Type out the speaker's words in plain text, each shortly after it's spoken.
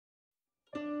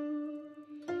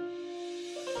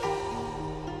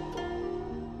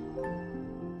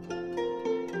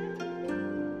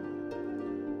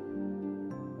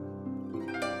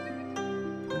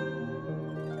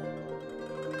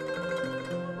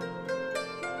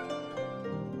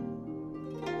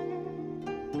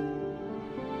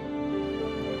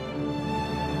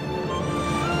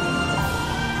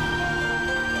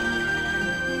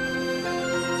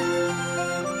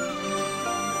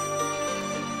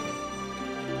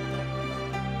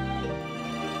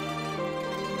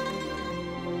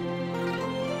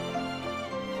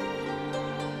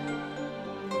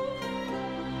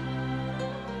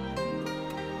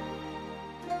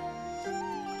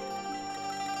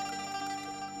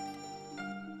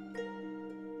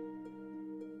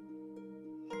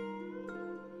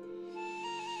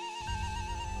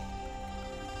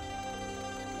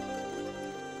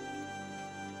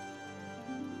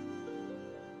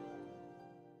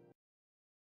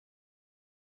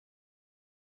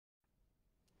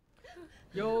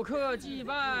有客祭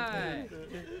拜，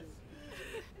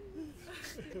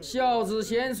孝子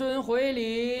贤孙回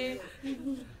礼。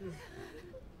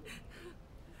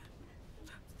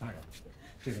大人，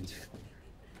这人请。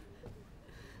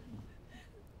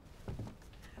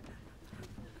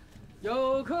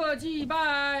有客祭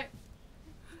拜。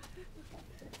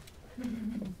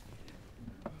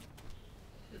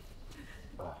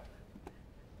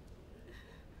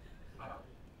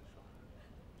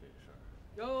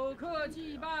 有客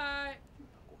祭拜。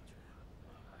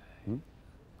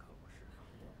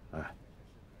哎，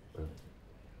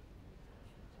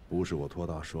不是我托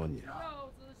大说你啊，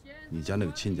你家那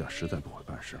个亲家实在不会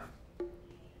办事儿。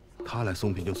他来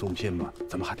送聘就送聘吧，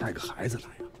怎么还带个孩子来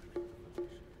呀？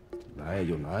来也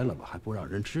就来了吧，还不让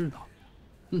人知道。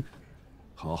哼，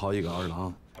好好一个儿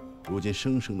郎，如今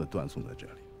生生的断送在这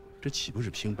里，这岂不是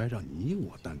平白让你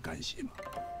我担干系吗？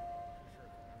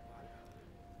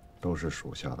 都是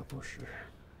属下的不是，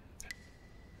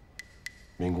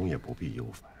明公也不必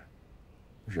忧烦，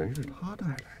人是他带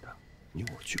来的，你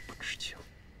我却不知情。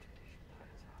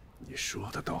你说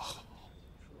的倒好，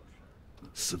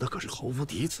死的可是侯府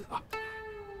嫡子啊！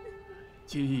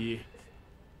今已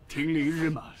停灵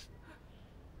日满，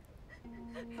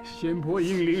仙婆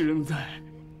英灵仍在，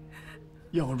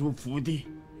要入福地，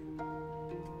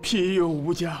庇佑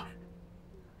无家，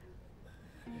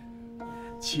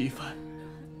其烦。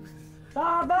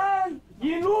 大帆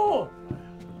引路，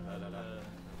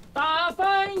大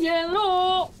帆引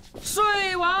路，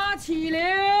碎瓦起灵。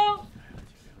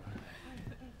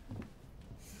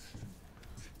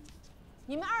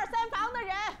你们2、3房的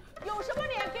人有什么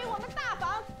脸给我们大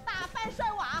房大帆摔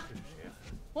瓦？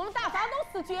我们大房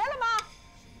都死绝了吗？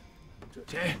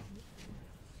谁？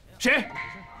谁？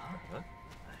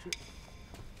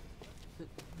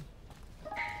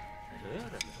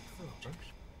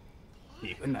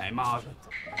你个奶妈的，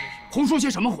胡说些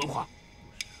什么混话！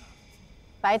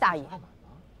白大爷，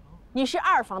你是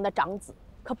2房的长子，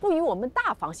可不与我们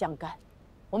大房相干。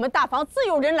我们大房自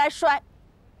有人来摔。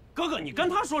哥哥，你跟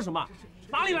他说什么？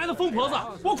哪里来的疯婆子？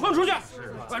给我滚出去！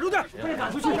滚出去！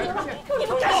赶出去！你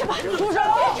们干什么？住手！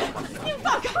你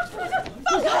放开！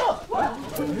放开！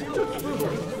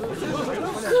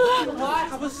哥，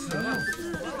还不死呢？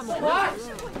快！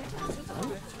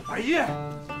白夜。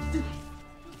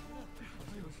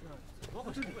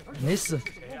 没死，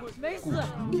没死，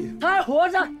他还活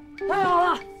着，太好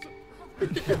了！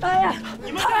哎呀，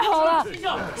你们太好了，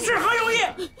是何有意？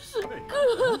哥，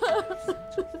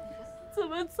怎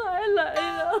么才来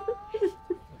呀？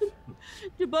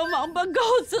这帮王八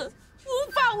羔子无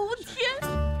法无天，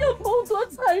要谋夺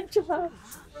财产。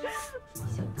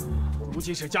如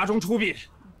今是家中出殡，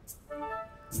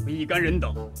你们一干人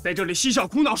等在这里嬉笑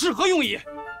哭闹是何用意？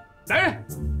来人，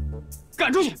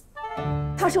赶出去！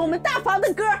 他是我们大房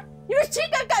的哥，你们谁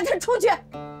敢赶他出去？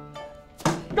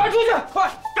赶出去！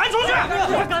快，赶出去！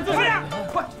快赶出去！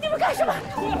快！你们干什么？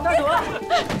带走了！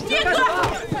别打！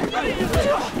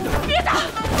别打！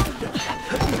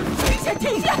停下！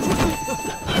停下！你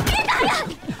别打呀！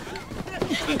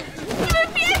你们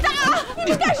别打！你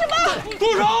们干什么？住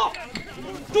手！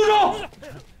住手！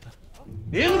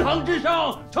灵堂之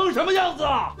上成什么样子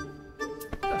啊？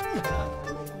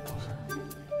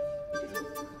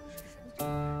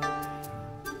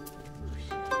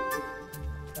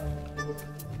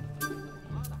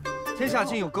 天下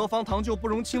竟有隔房堂舅不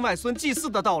容亲外孙祭祀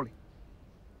的道理，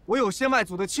我有先外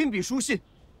祖的亲笔书信，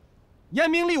严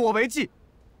明立我为祭，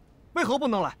为何不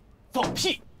能来？放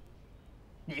屁！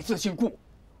你字姓顾，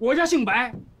我家姓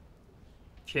白，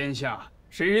天下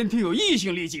谁人听有异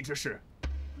姓立祭之事？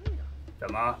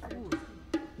怎么，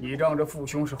你仗着父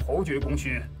兄是侯爵功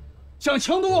勋，想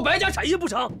强夺我白家产业不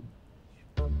成？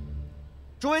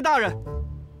诸位大人，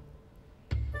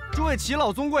诸位耆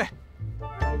老尊贵。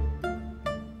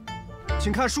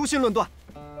 请看书信论断。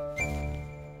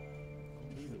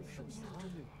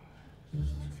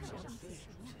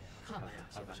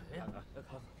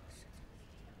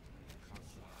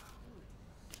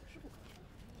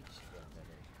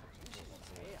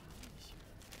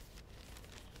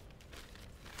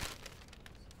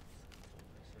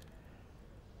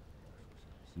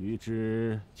须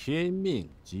知天命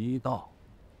即到，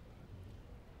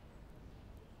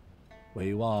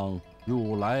唯望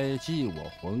汝来继我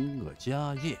浑噩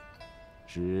家业，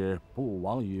使不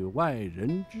枉于外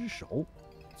人之手。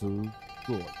兹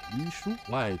作遗书，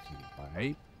外祖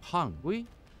白叛归。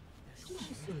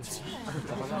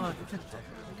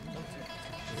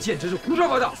简直是胡说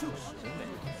八道！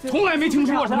从来没听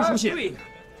说过什么书信。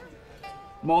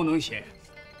猫能写，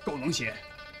狗能写，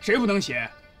谁不能写？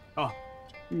啊，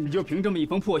你就凭这么一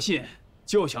封破信，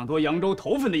就想夺扬州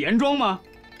头份的严庄吗？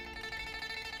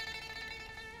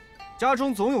家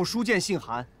中总有书件信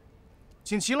函，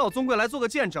请齐老宗贵来做个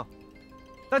见证，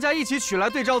大家一起取来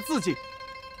对照字迹，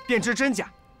便知真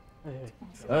假。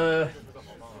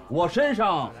我身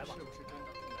上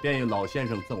便有老先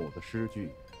生赠我的诗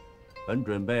句，本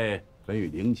准备焚于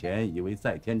灵前，以为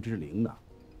在天之灵呢，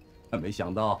没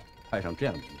想到派上这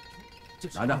样的人，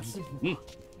拿着，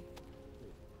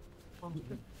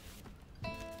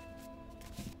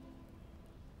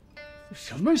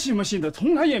什么信不信的，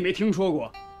从来也没听说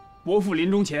过。伯父临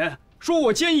终前说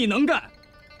我坚毅能干，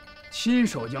亲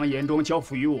手将严庄交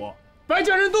付于我，白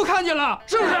家人都看见了，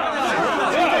是不是？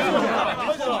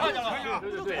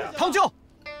堂舅，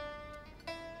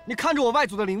你看着我外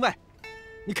祖的灵位，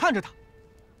你看着他，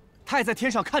他也在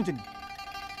天上看着你。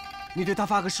你对他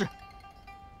发个誓，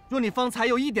若你方才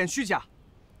有一点虚假，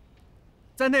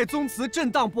在内宗祠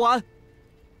震荡不安，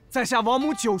在下王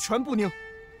母九泉不宁。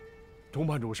中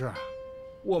判主事，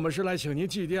我们是来请您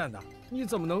祭奠的，你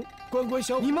怎么能官官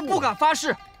相护？你们不敢发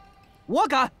誓，我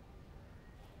敢。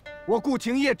我顾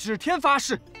廷烨指天发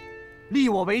誓，立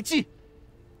我为祭，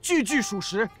句句属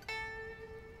实。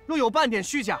若有半点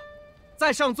虚假，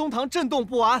在上宗堂震动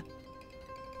不安，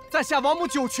在下王母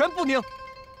九泉不宁。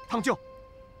堂舅，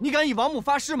你敢以王母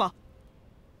发誓吗？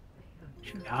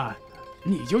啊，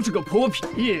你就是个泼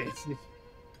皮！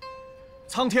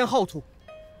苍天厚土，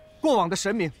过往的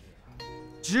神明，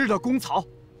值日的公曹，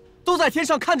都在天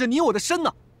上看着你我的身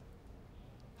呢。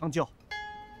堂舅，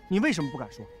你为什么不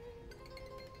敢说？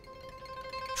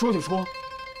说就说，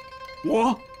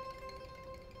我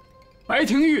白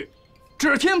廷玉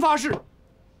指天发誓，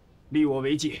立我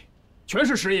为祭，全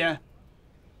是实言。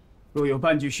若有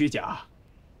半句虚假，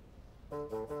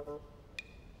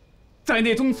在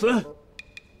内宗祠，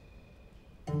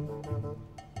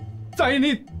在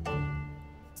内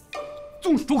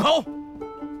纵出口。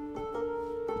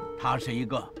他是一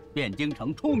个汴京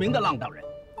城出名的浪荡人，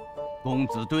公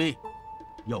子堆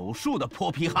有数的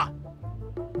泼皮汉。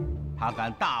他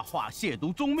敢大话亵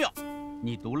渎宗庙，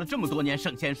你读了这么多年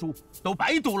圣贤书，都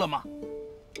白读了吗？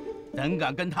怎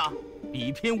敢跟他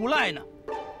比拼无赖呢？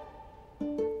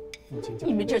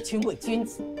你们这群伪君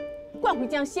子，惯会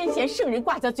将先贤圣人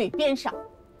挂在嘴边上，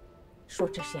说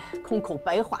这些空口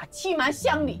白话，欺瞒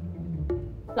乡里。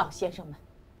老先生们、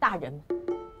大人们，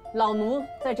老奴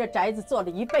在这宅子做了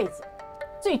一辈子，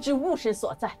最知务实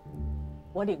所在。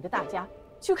我领着大家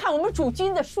去看我们主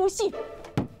君的书信。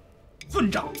尊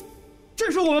长，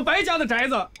这是我们白家的宅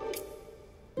子，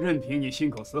任凭你信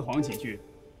口雌黄几句，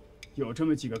有这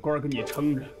么几个官给你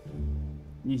撑着，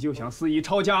你就想肆意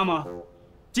抄家吗？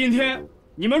今天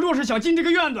你们若是想进这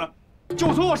个院子，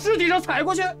就从我尸体上踩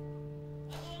过去。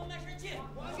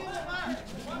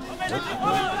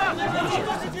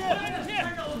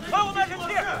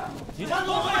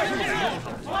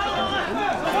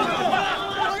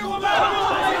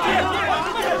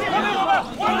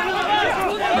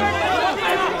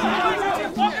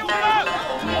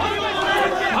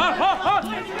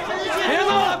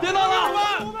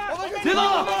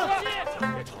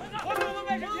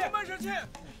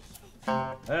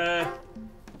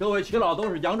各位齐老都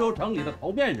是扬州城里的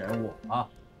头面人物啊，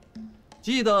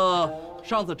记得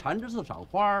上次禅之寺赏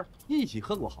花一起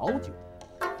喝过好酒，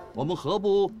我们何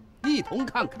不一同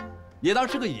看看，也当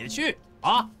是个野趣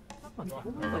啊？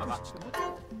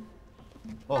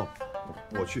哦，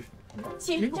我去。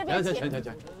请这边请。行，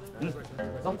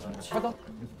走，快走。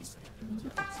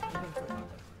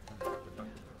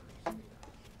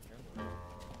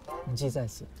你既在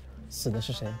此，死的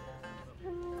是谁？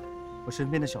我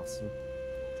身边的小厮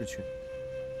志群，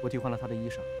我替换了他的衣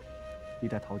裳，历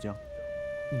代逃江。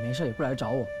你没事也不来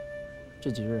找我，这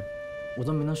几日我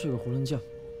都没能睡个囫囵觉。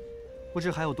不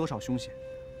知还有多少凶险，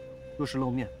若是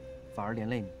露面，反而连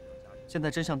累你。现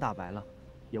在真相大白了，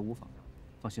也无妨，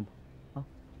放心吧。啊。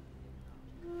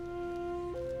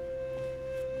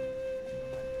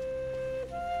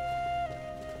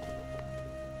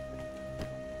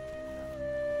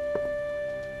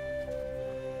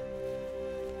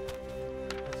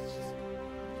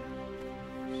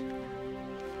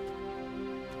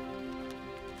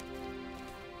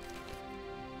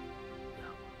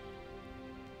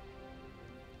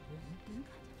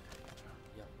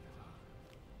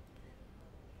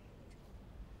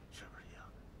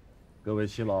各位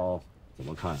齐老怎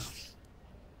么看啊？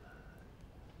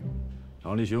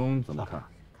常力兄怎么看？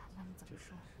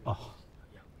哦，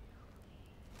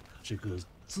这个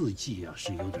字迹啊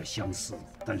是有点相似，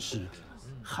但是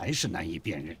还是难以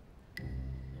辨认。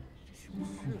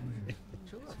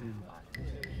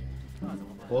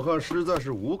我看实在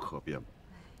是无可辩驳。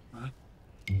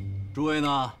诸位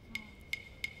呢？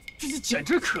这简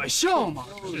直可笑嘛！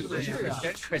是啊，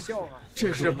可笑啊！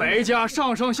这是白家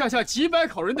上上下下几百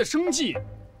口人的生计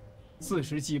，4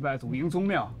时祭拜祖营宗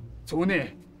庙，族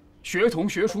内学童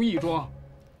学术义庄，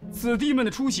子弟们的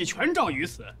出息全仗于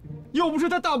此，又不是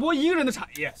他大伯一个人的产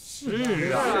业。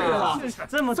是啊，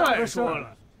这么大再说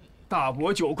了，大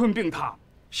伯久困病榻，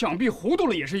想必糊涂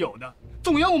了也是有的。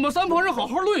总要我们三旁人好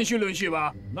好论叙论叙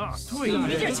吧。那对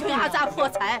你这群阿杂破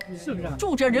财，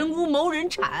住着人屋谋人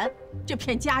产，这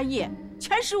片家业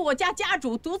全是我家家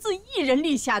主独自一人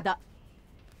立下的。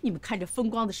你们看着风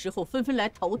光的时候纷纷来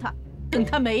投他，等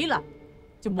他没了，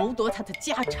就谋夺他的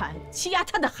家产，欺压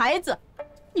他的孩子。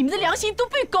你们的良心都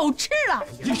被狗吃了！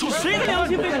你说谁的良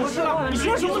心被狗吃了？你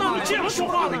说什么呢？你这样说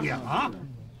话的你啊！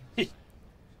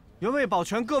原为保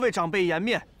全各位长辈颜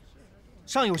面，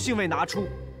尚有信未拿出，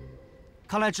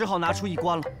看来只好拿出一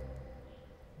关了。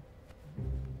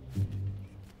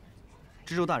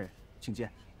知州大人，请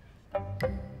见。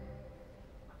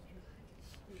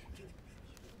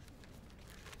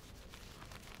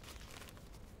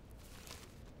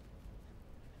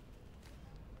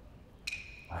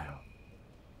哎呀，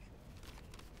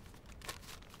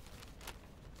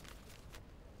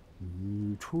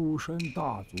你出身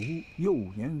大族，幼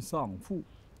年丧父，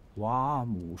寡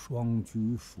母双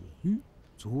居抚育，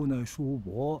族内叔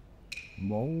伯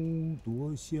谋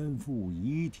夺先父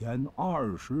遗田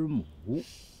20亩。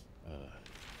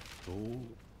族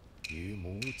与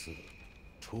母子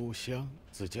出乡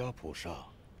自家谱上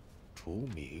除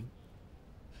名。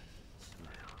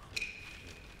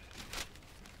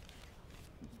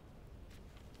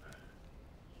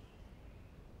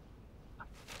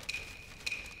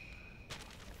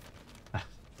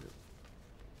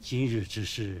今日之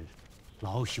事，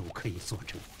老朽可以作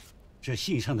证。这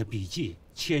信上的笔记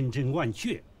千真万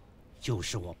确，就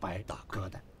是我白大哥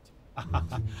的。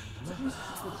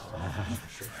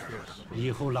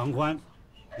以后郎官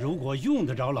如果用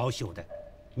得着老朽的，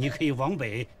你可以往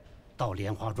北到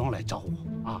莲花庄来找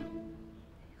我啊。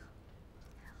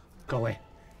各位，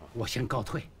我先告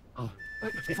退啊。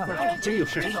真有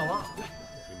事。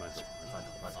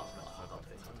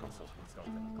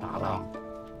大郎。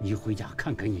你回家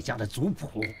看看你家的族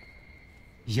谱，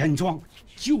严庄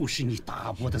就是你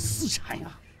大伯的私产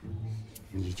呀。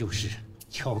你就是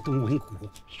敲东文虎、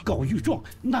告御状，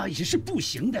那也是不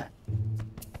行的。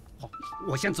好，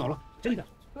我先走了，真的。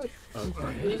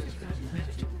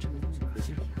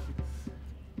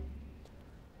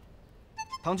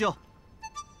堂舅，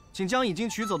请将已经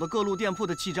取走的各路店铺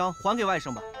的契章还给外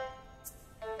甥吧。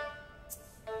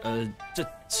这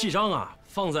契章啊，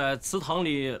放在祠堂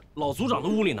里老族长的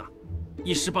屋里呢，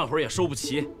一时半会儿也收不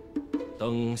齐。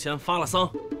等先发了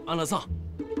丧，安了葬，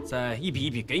再一笔一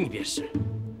笔给你便是。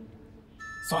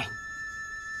算了，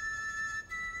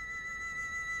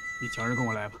你强人跟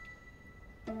我来吧。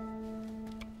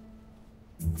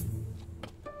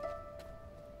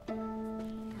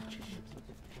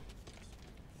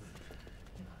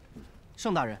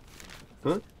盛大人，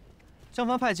相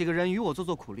番派几个人与我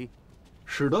做苦力。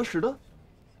是的，是的。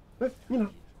哎，你拿。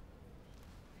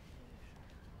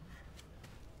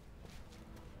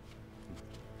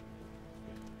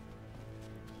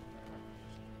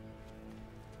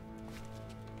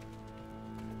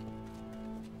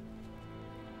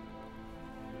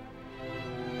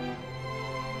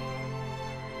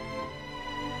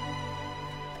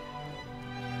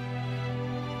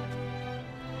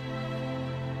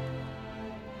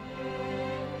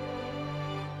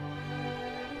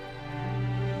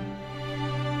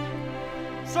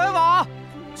甩瓦，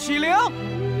起灵。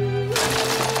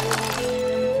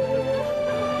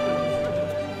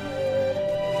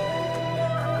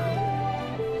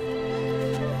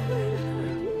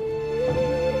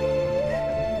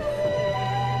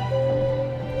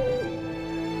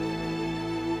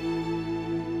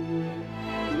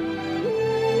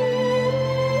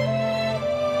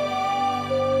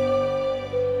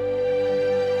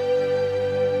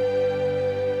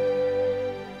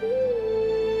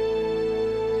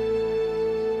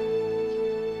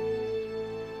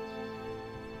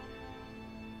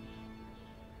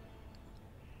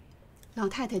老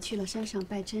太太去了山上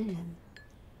拜真人，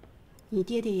你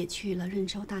爹爹也去了润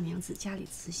州大娘子家里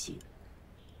辞行。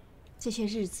这些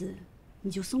日子你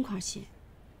就松快些，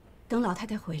等老太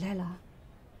太回来了，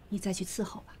你再去伺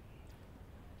候吧。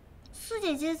四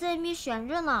姐姐在一边闲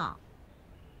着呢。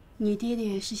你爹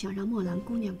爹是想让墨兰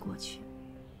姑娘过去，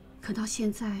可到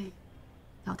现在，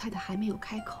老太太还没有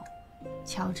开口，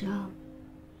瞧着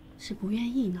是不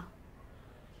愿意呢。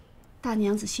大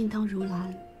娘子心疼如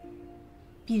兰。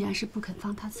必然是不肯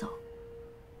放他走，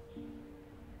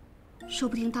说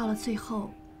不定到了最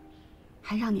后，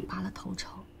还让你拔了头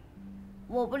筹。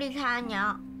我不离开阿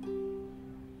娘。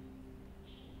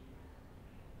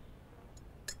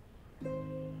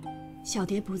小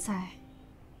蝶不在，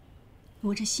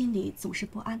我这心里总是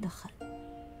不安得很。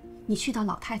你去到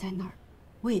老太太那儿，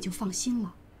我也就放心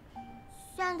了。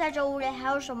现在这屋里还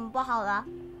有什么不好的？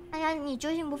阿娘，你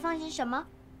究竟不放心什么？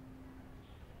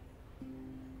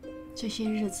这些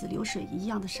日子流水一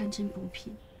样的山珍补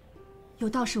品，有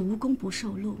道是无功不受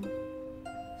禄，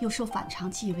又说反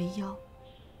常即为妖。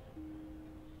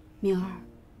明儿，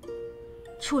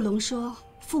触龙说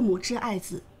父母之爱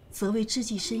子，则为知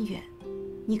计深远，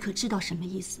你可知道什么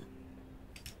意思？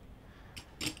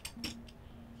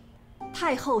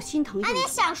太后心疼。阿娘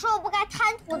想说我不该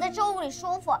贪图在这屋里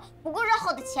舒服，不顾日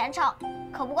后的前程，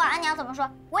可不管阿娘怎么说，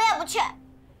我也不去。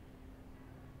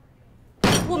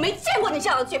我没见过你这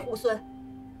样的倔猢狲，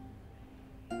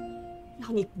要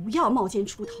你不要冒尖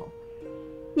出头，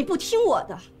你不听我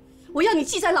的，我要你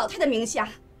记在老太太名下，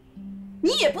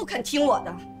你也不肯听我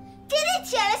的。爹爹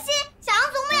铁了心想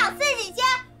让祖母养4姐姐，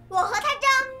我和他争，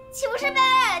岂不是被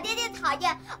为了爹爹讨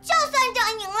厌？就算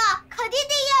争赢了，可爹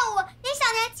爹厌恶，连小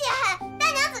娘记恨，大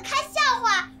娘子开笑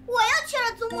话。我又去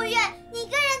了祖母院，你一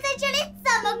个人在这里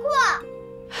怎么过？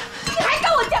你还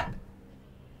跟我讲？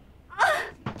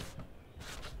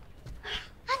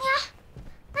阿娘，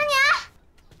阿娘，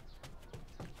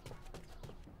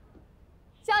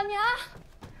小娘，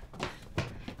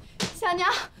小娘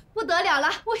不得了了，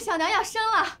我小娘要生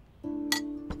了。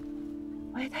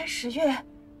怀胎10月，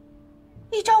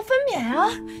一朝分娩啊！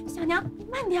小娘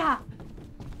慢点儿。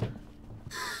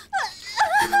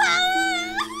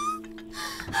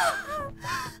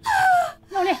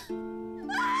用力。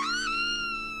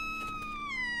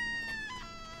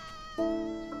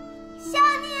小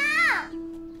娘。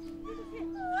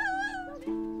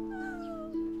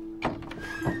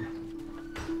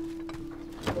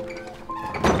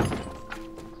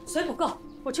水不够，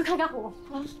我去看看火。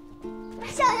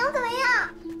小娘怎么样？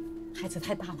孩子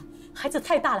太大了，孩子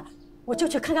太大了，我就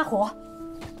去看看火。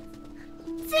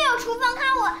自有厨房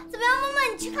看火，怎么样？妈妈，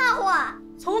你去看火。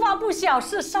厨房不小，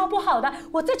是烧不好的，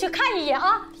我再去看一眼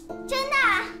啊。真的？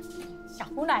小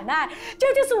姑奶奶，究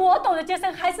竟是我懂得接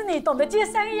生，还是你懂得接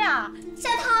生呀？小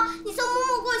桃，你送木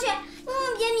木过去，木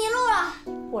木别迷路了。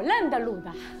我认得路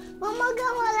的。毛毛跟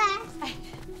我来。哎，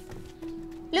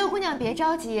六姑娘别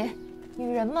着急，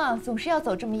女人嘛，总是要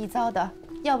走这么一遭的。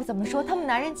要不怎么说他们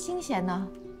男人清闲呢？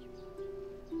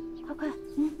快快，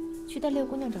去带六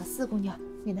姑娘找4姑娘，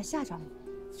免得吓着了。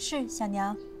是，小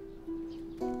娘。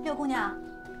六姑娘，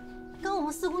跟我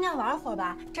们4姑娘玩会儿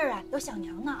吧，这儿啊有小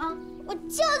娘呢啊。我就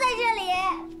在这里。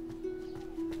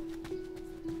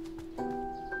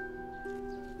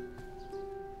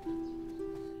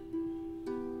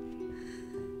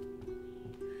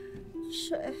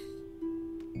水。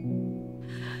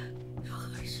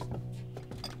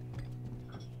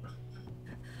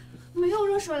没有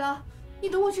热水了，你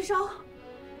等我去烧。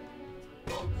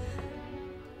凉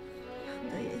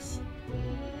的也行，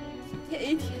天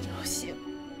一天都行。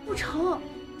不成，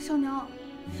小娘，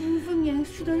母母分娩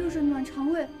需得热水暖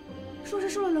肠胃，说是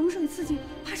受了冷水刺激，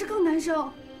怕是更难受。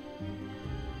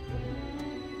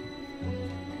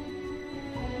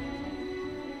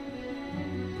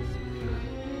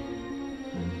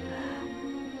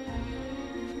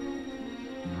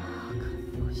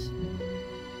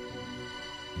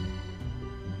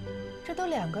这都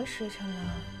2个时辰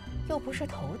了，又不是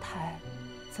头胎，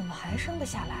怎么还生不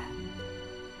下来？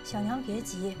小娘别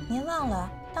急，您忘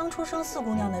了当初生4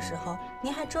姑娘的时候，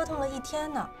您还折腾了1天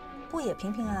呢，不也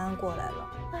平平安安过来了？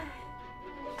哎，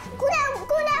姑娘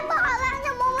不好了，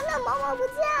那毛毛不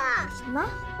见了。什么？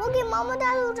我给毛毛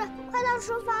带路着，快到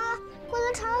厨房了。过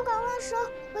了长乐馆的时候，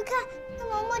我看那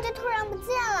毛毛就突然不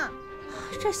见了。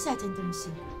这下贱东西，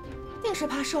定是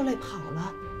怕受累跑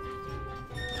了。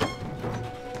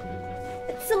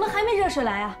怎么还没热水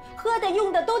来啊？喝的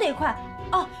用的都得快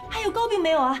哦。还有糕饼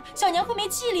没有啊？小娘快没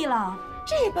气力了。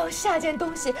这帮下贱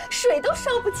东西，水都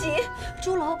烧不起。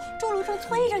钟楼上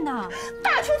催着呢。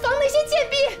大厨房那些贱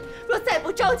婢，若再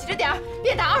不着急着点儿，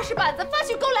便打20板子发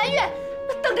去勾栏院，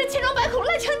等着千疮百孔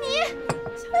烂成泥。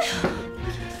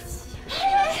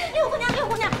哎，六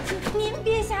姑娘，您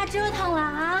别瞎折腾了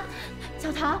啊！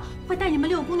小桃会带你们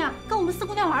6姑娘跟我们4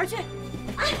姑娘玩去。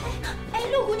哎，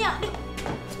六姑娘。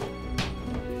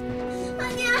阿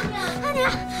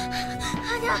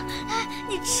娘，来，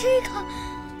你吃一口。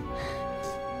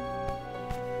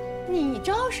你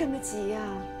着什么急呀？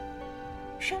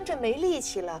生着没力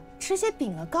气了，吃些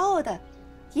饼啊糕的，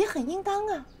也很应当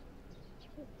啊。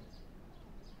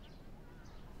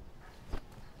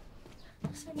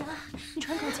小娘，你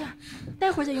喘口气儿，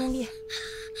待会儿再用力。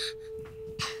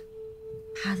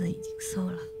耙子已经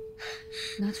馊了，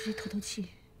拿出去透透气。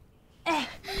哎，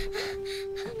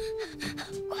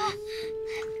快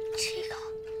吃一口。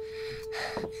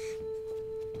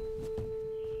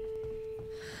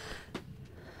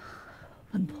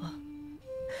稳婆，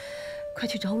快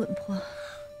去找稳婆。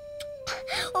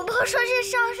我婆说是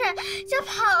烧水就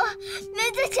跑了，没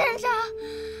再见着。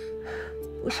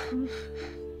不成了，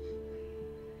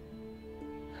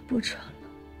不成了。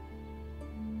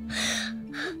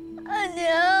阿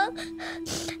娘，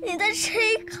你再吃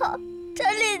一口，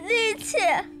长点力气。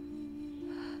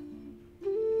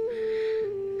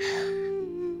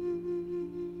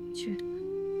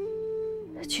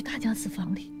去大娘子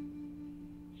房里，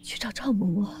去找赵嬷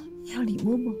嬷，还有李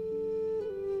嬷嬷。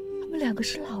他们两个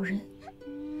是老人，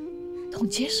懂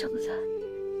接生的。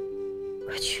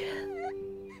快去！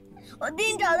我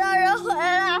定找到人回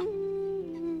来。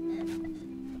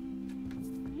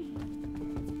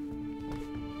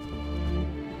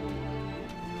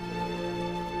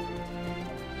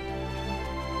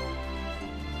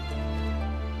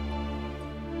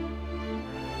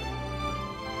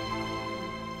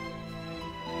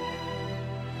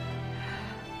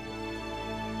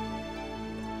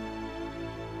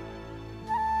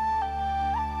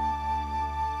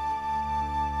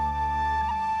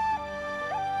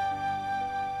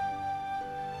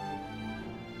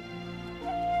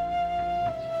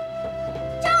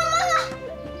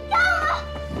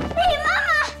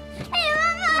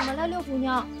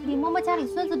李嬷嬷家里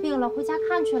孙子病了，回家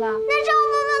看去了。那赵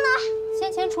嬷嬷呢？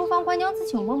先前厨房官娘子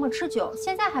请嬷嬷吃酒，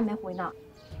现在还没回呢。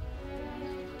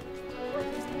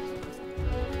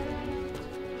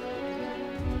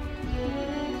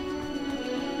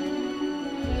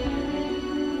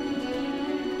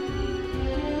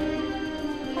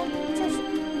这是，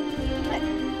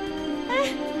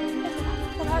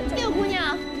六姑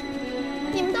娘，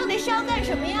你们到底是要干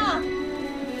什么呀？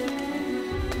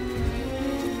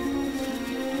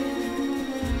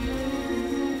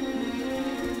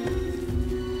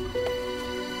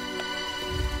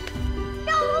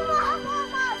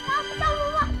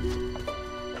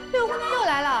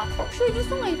叔已经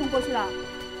送了一桶过去了。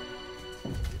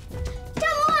赵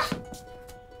嬷嬷，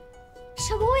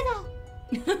什么味道？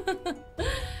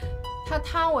他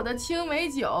贪我的青梅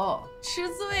酒，吃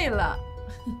醉了。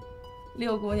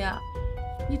六姑娘，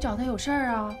你找他有事儿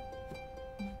啊？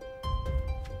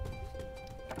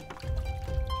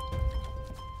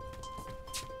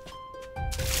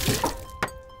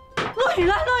落雨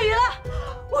了，落雨了！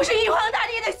我是玉皇大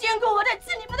帝的仙姑，我在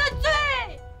治你们的罪。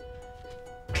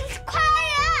快人，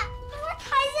把我抬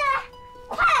起来！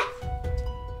快！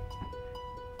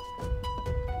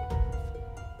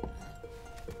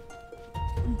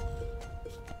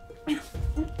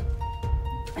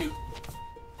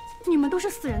你们都是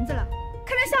死人子了，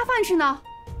看着下饭吃呢，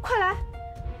快来！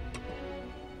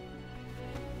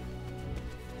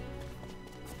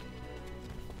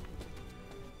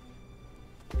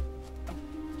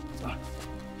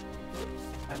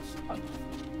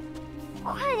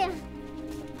快点！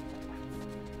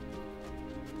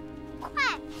快！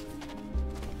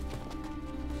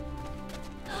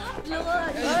落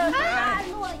雨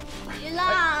了！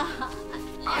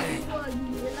落雨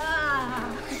了！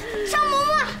赵嬷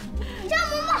嬷，赵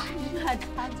嬷嬷，你看他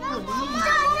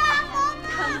看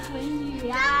春雨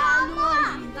呀，落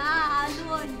雨了，落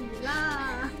雨了！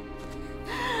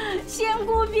仙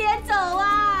姑别走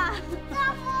啊！赵嬷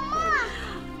嬷。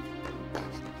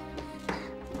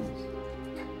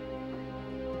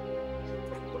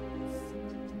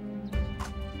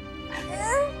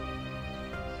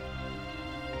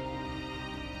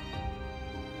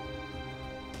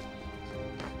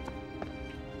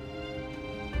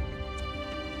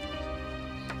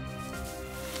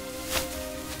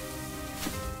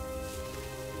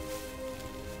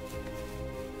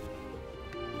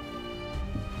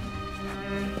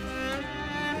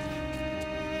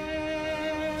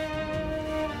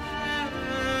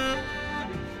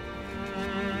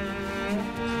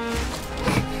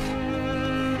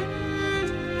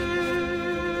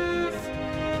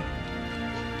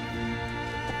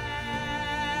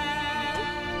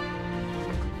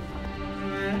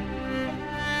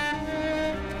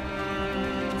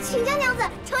请教娘子，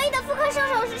程毅的妇科圣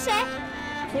手是谁？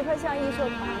皮克相艺授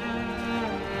团。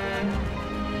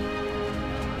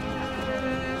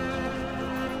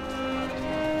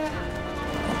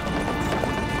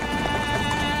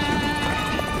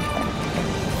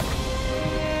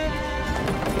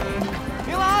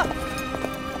明兰，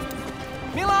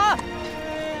明兰，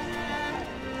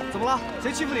怎么了？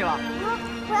谁欺负你了？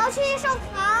我要去上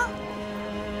堂。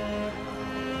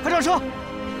快上车！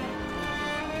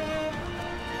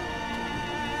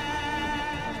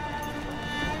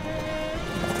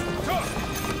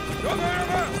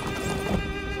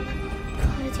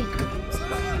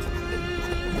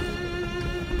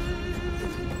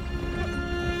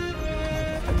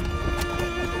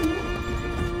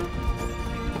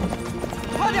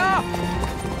快点儿！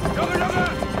让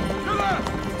开，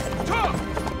撤！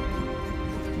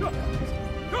让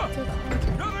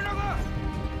开！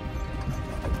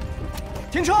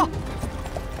停车！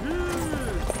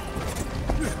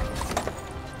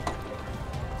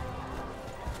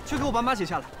去给我把马解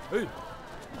下来。哎。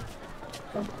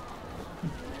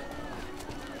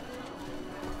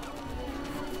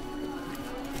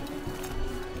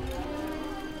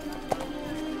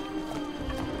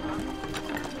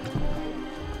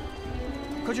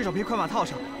 快去找匹快马套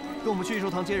上，跟我们去御寿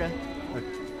堂接人。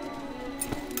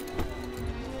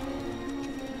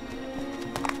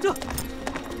这，郎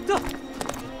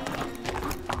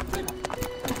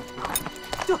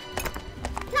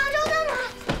中在哪？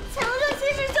请郎中及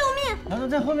时救命！郎中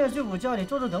在后面睡午觉，你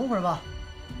坐着等会儿吧。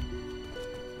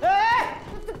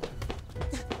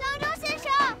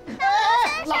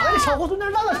 哪位小糊涂，那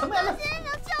嚷嚷什么呀？先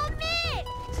生，救命！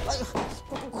哎呀，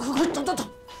快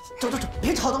走，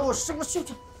别吵到我师傅休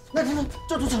息。那走。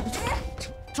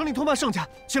城里通办圣驾，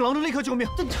请郎中立刻救命。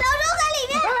郎中在里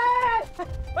面。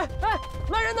哎，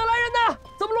来人呐！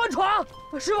怎么乱闯？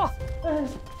师傅，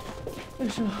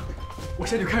师傅，我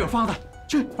下去开个方子，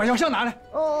去把药箱拿来。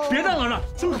别耽搁了，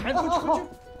生孩子快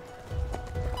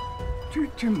去。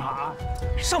这马，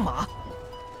上马。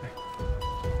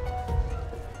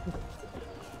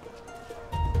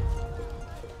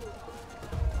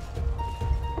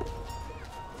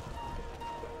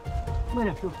 慢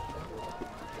点，师傅。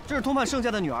这是通判圣驾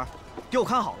的女儿，给我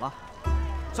看好了，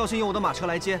小心用我的马车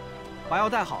来接，把药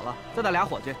带好了，再带俩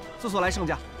伙计自速来圣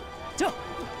驾。驾！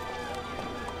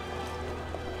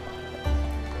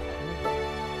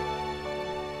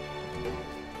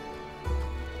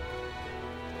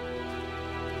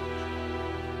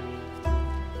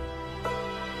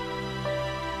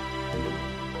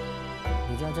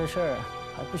你家这事儿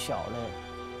还不小嘞。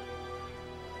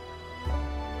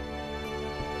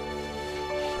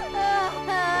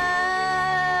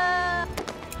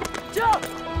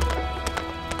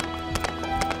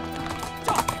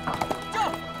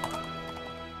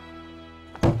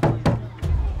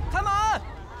 开门！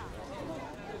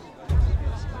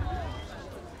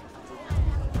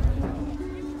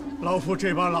老夫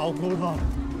这把老骨头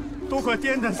都快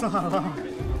颠得散了。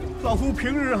老夫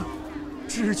平日啊，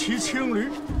只骑青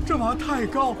驴，这马太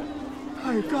高了。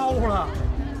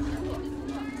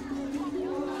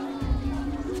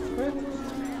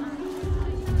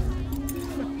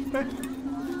哎，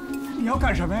你要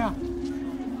干什么呀？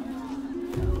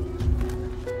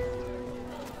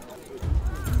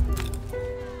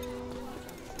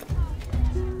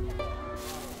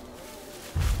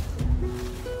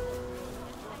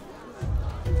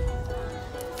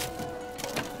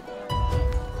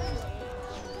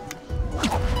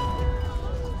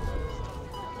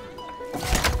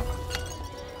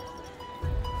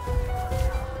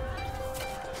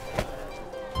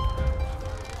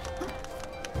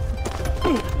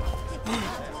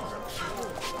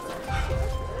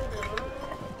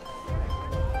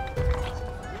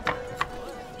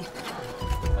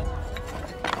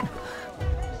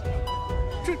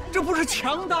 这不是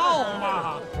强盗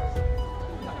吗？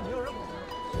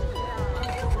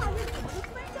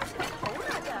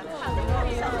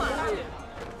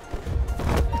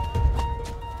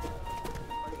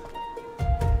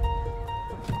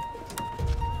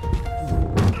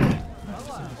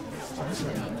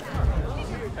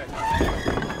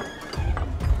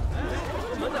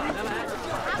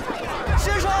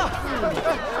先生，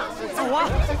走啊！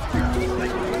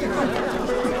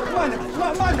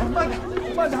慢点！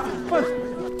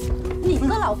你个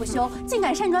老不休，竟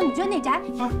敢擅闯女眷内宅！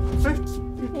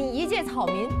你一介草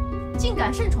民，竟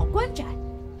敢擅闯官宅！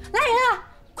来人啊！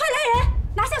快来人，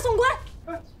拿下送官！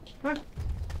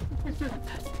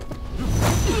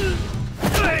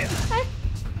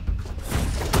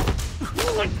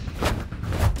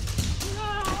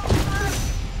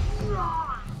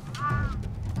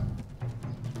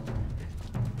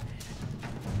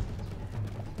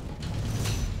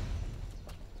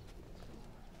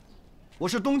我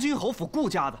是东京侯府顾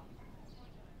家的，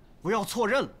不要错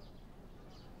认了。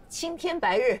青天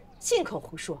白日，信口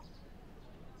胡说！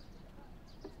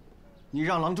你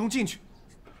让郎中进去。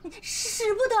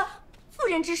使不得，妇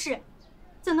人之事，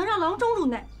怎能让郎中入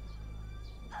内？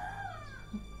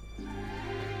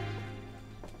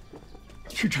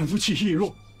去产妇气息已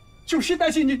弱，就现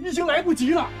代戏你已经来不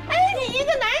及了。哎，你一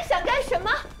个男人想干什么？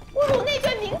侮辱内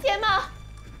眷名节吗？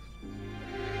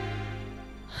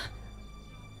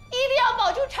 一定要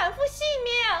保住产妇性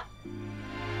命！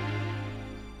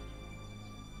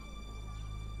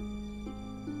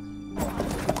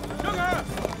让开！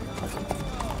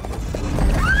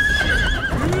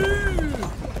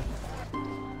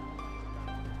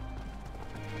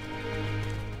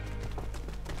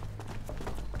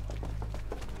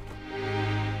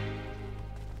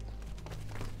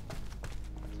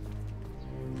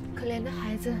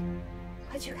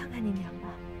去看看你娘吧。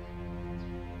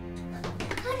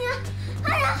阿娘，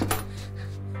阿娘，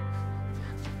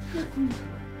六姑娘，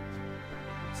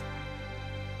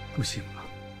不行了，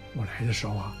我来的时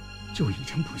候啊，就已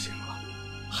经不行了，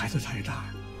孩子太大，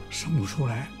生不出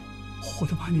来，活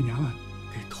得把你娘啊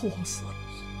给拖死了。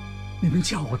你们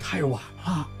叫我太晚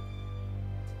了，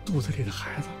肚子里的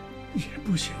孩子也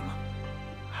不行了。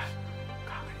哎，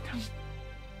看看你看。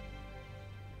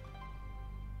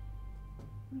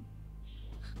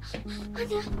阿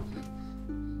娘。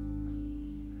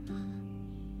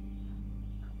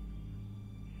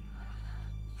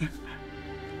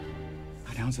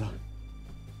大娘子，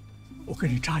我给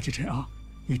你扎几针啊，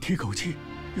你提口气，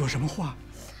有什么话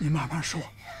你慢慢说。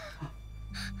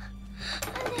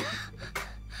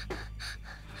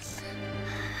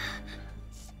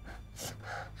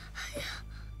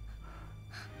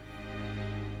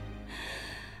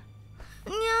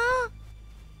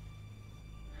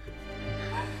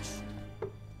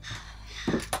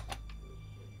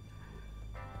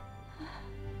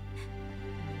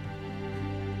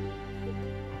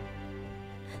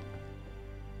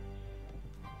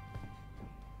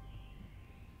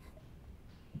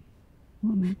我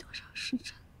没多少时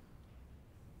辰，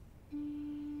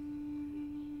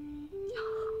要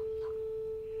好了。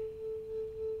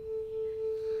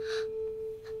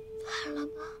晚了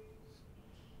吗？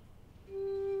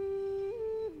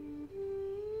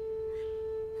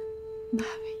那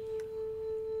位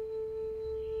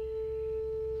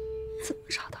爷，怎么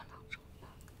找到郎中的？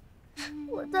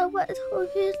我在外头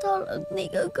遇到了那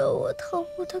个跟我同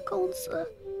屋的公子，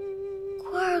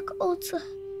顾二公子，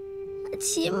他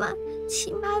骑马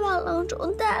把郎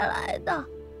中带来的。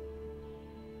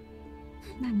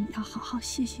那你要好好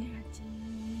谢谢人家。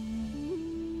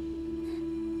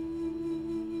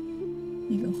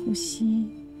那个护膝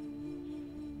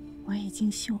我已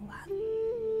经绣完了，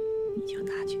你就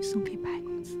拿去送给白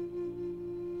公子。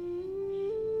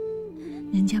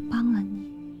人家帮了你，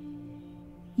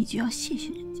你就要谢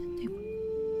谢人家，对不对？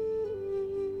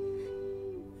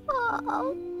好。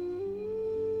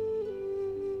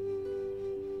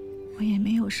我也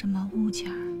没有什么物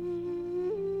件儿，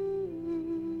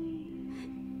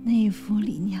那副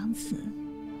李娘子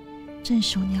镇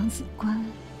守娘子关，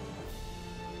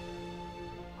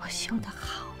我绣得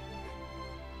好，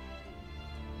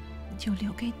就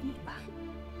留给你吧。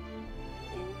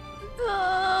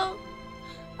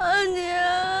阿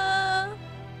娘，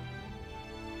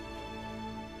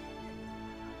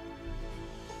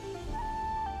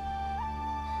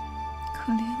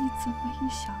可怜你这么一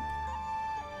小年，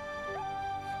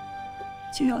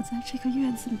就要在这个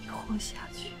院子里活下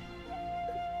去。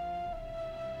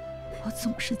我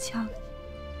总是叫你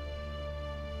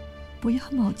不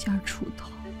要冒尖出头，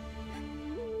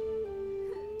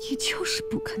你就是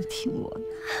不肯听我的。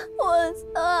我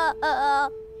错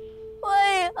了，我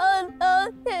以后都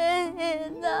听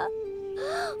你的，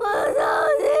我都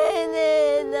听你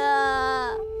的。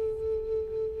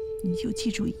你就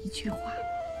记住一句话，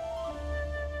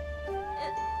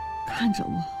看着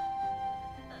我，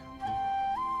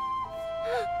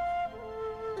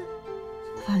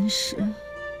凡事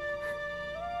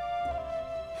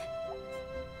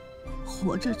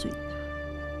活着最大。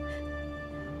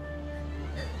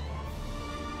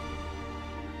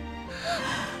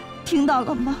听到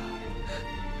了吗？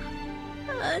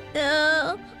阿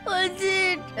娘，我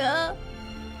记着，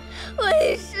我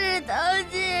一世都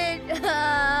记着。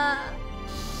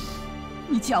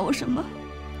你叫我什么？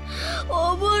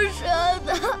我不舍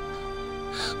得，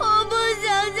我不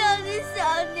想叫你小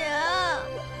娘。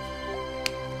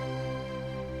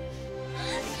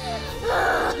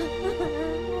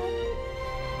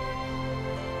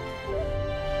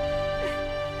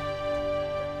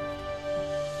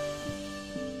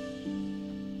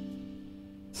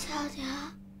小娘，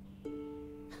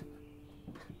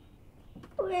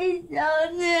魏小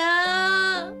娘。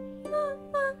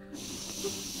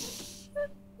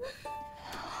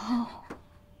好，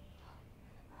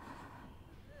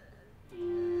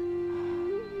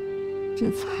这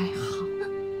才好。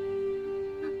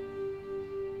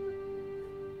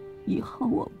以后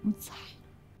我不在，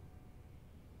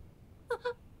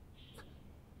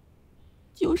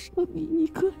就剩你一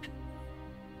个人，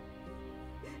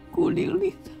孤零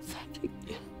零的在这个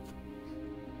院子，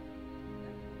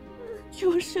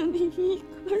就剩你一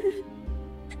个人。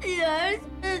女儿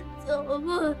是总不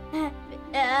改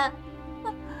变。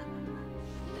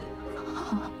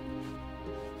好。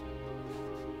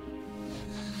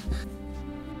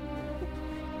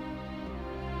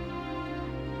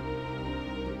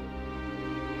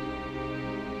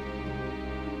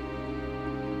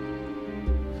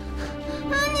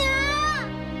阿娘，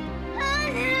阿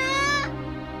娘。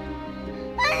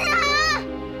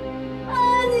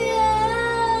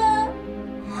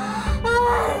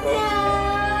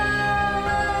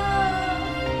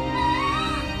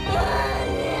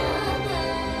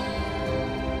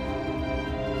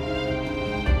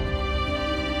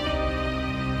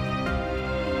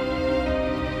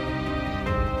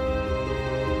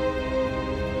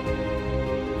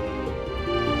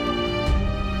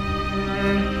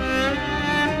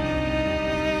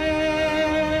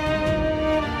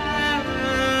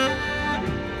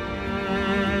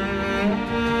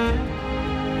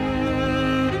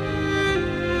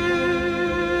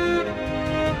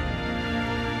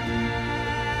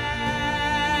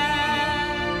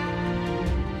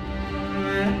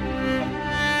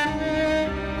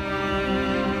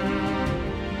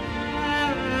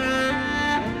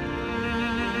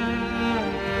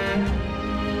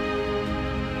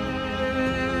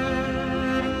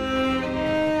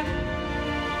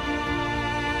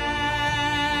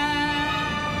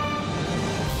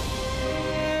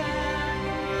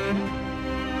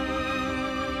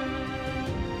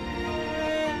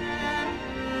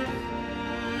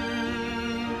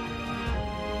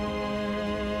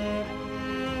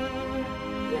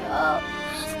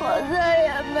我再也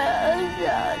没有想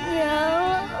念了。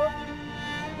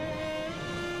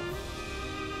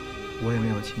我也没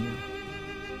有亲娘。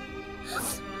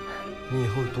你以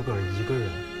后独个儿一个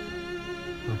人，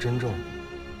要珍重。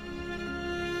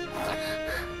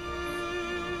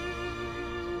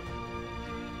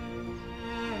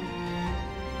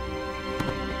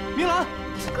明兰，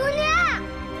姑娘，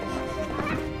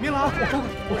明兰，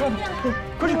我看看，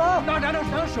快去拿点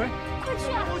水，快去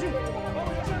啊！过去。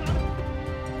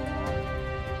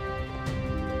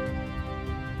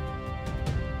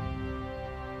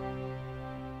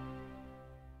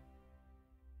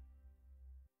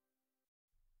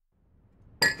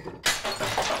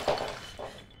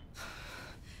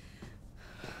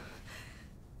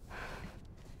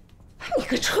你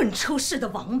个蠢臭似的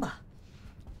王八！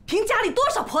凭家里多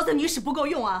少婆子女使不够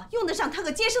用啊？用得上他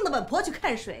个接生的稳婆去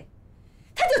看水？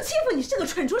他就欺负你是个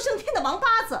蠢出升天的王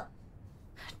八子，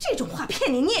这种话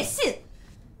骗你也信？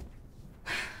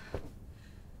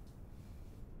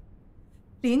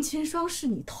林千霜是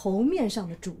你头面上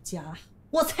的主家，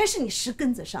我才是你石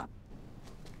根子上。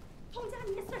通家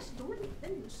你也算是有脸的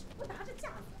女士，不拿着架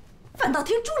子，反倒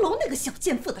听朱楼那个小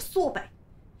贱妇的唆摆。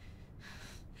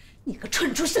你个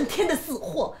蠢出升天的死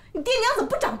货！你爹娘怎么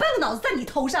不长半个脑子在你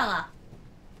头上啊？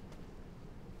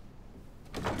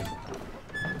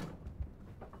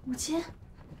母亲，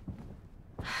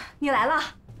你来了。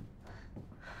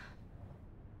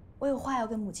我有话要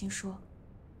跟母亲说，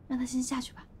让她先下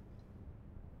去吧。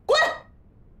滚！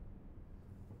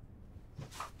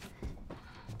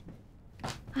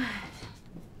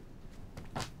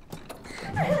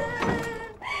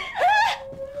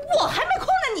我还没哭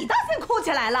呢，你倒先哭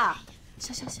起来了。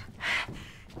小，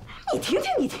你听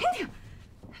听，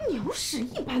牛屎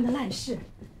一般的烂事。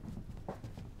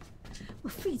我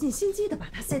费尽心机的把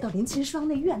他塞到林清霜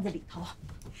那院子里头，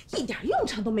一点用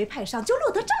场都没派上，就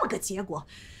落得这么个结果，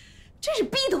真是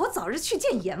逼得我早日去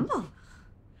见阎王了。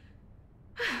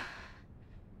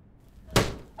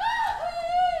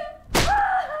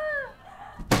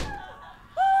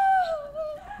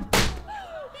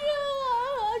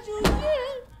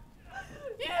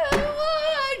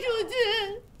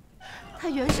她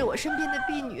原是我身边的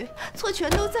婢女，错全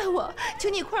都在我，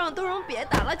请你快让冬蓉别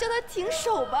打了，叫她停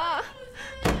手吧。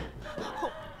都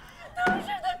是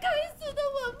她该死的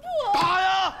稳婆！打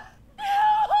呀！冤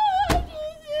枉啊，主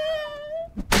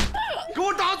君！给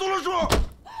我打足了数！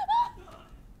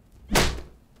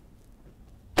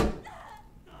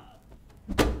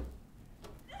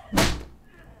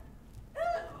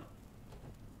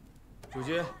主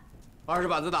君，20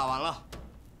板子打完了。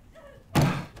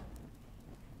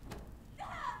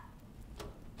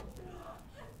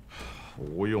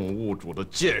无用无主的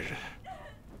贱人，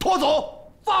拖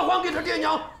走，发还给他爹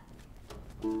娘。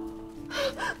主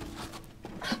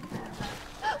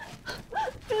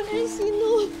君息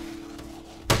怒。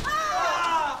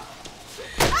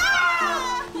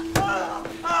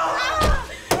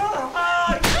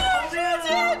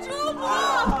主母，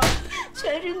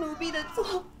全是奴婢的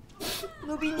错，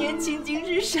奴婢年轻经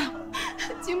世少，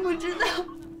竟不知道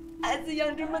孩子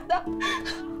养这么大，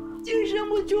竟生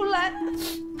不出来，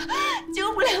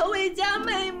救不了韦家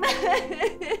妹妹。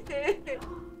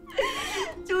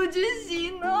主君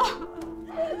息怒，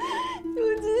主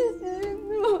君息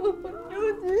怒，主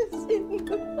君息怒，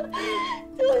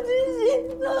主君息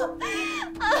怒！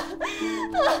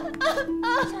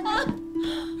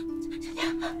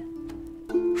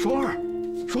双儿，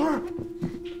双儿，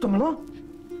怎么了？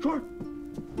双儿，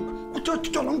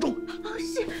叫郎中。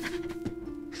是。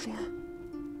双儿。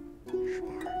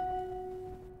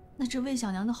那这魏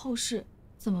小娘的后事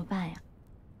怎么办呀？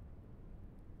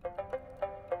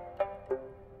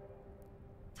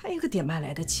她一个点卖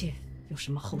来的妾，有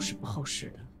什么后事不后事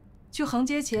的？去横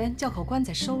街前叫口棺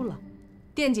材收了，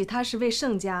惦记她是为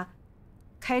盛家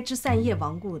开枝散叶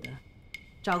亡故的，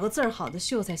找个字儿好的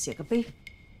秀才写个碑，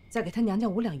再给她娘家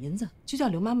5两银子，就叫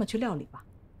刘妈妈去料理吧。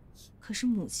可是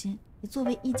母亲，你作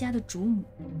为一家的主母，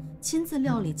亲自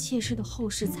料理妾室的后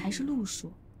事才是路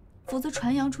数。否则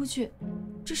传扬出去，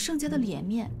这盛家的脸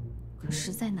面可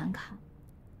实在难看。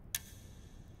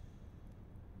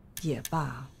也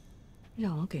罢，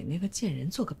让我给那个贱人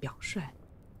做个表率，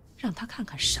让他看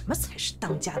看什么才是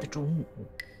当家的主母。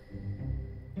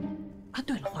啊，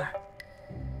对了，花儿，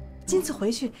今次回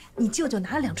去你舅舅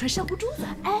拿了2串珊瑚珠子。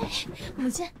哎，母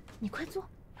亲，你快坐，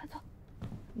快坐，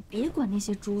你别管那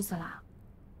些珠子啦，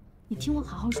你听我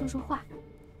好好说说话。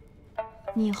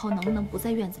你以后能不能不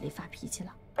在院子里发脾气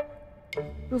了？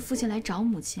若父亲来找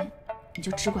母亲，你就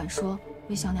只管说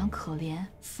魏小娘可怜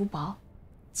福薄，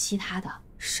其他的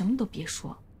什么都别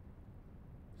说。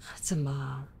怎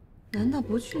么，难道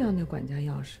不去要那管家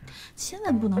钥匙？千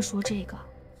万不能说这个，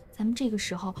咱们这个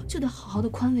时候就得好好的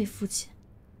宽慰父亲。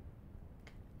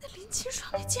那林清爽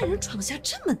那贱人闯下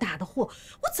这么大的祸，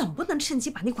我怎么不能趁机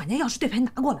把那管家钥匙对牌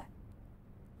拿过来？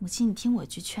母亲，你听我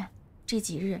句劝，这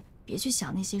几日别去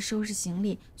想那些收拾行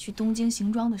李去东京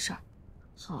行装的事儿，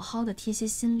好好的贴些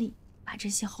心力，把这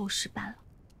些后事办了。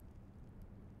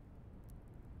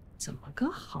怎么个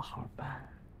好好办？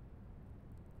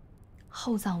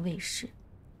后葬卫士，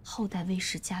后代卫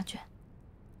士家眷。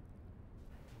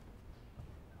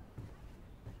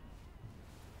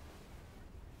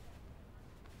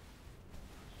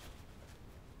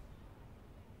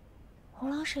洪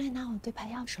郎是来拿我对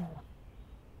牌钥匙了吗？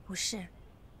不是，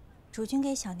主君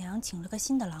给小娘请了个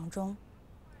新的郎中，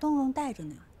东荣带着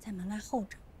呢，在门外候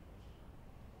着。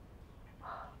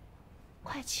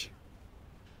快请。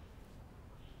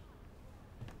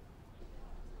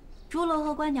朱楼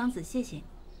和官娘子，谢谢你，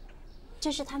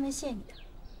这是他们谢你的。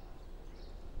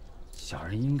小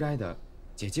人应该的，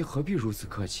姐姐何必如此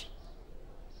客气？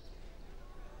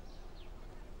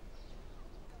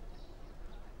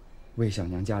魏小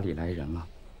娘家里来人了。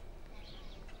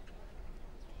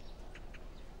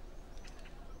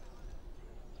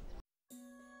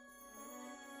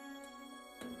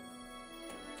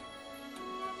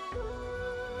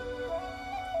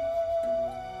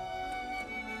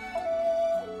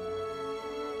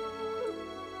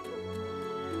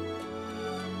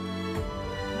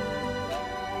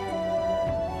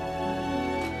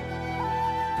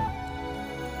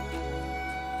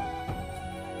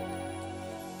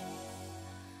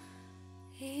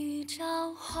一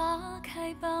朝花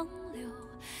开傍柳，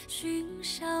寻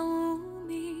山无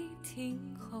觅听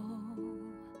候。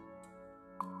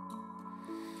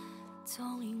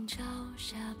纵饮朝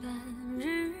霞半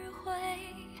日晖，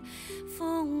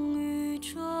风雨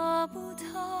捉不透。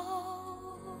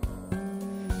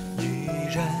一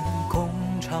人共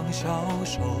长消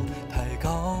瘦，太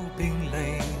高冰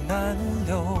泪难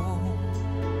流。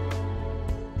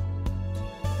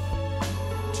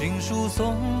锦书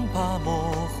送罢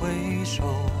莫回首，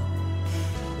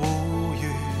无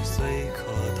语随客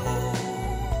偷。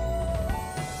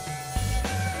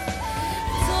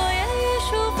昨夜玉树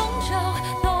风骤，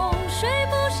浓水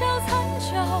不消残酒。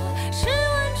试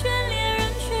问卷帘人，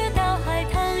却道海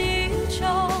棠依旧。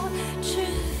知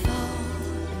否，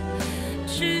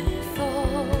知否，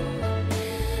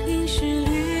应是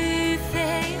绿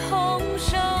肥红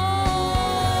瘦。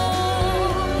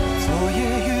昨夜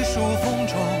玉树风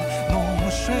骤，浓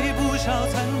水不消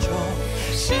残酒。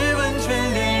试问卷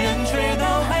帘人，却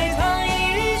道海棠依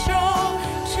旧。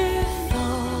知否，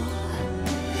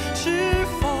知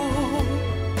否，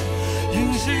应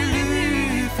是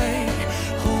绿肥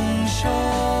红瘦。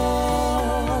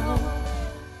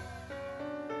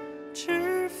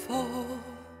知否，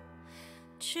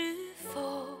知否，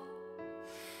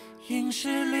应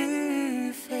是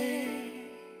绿肥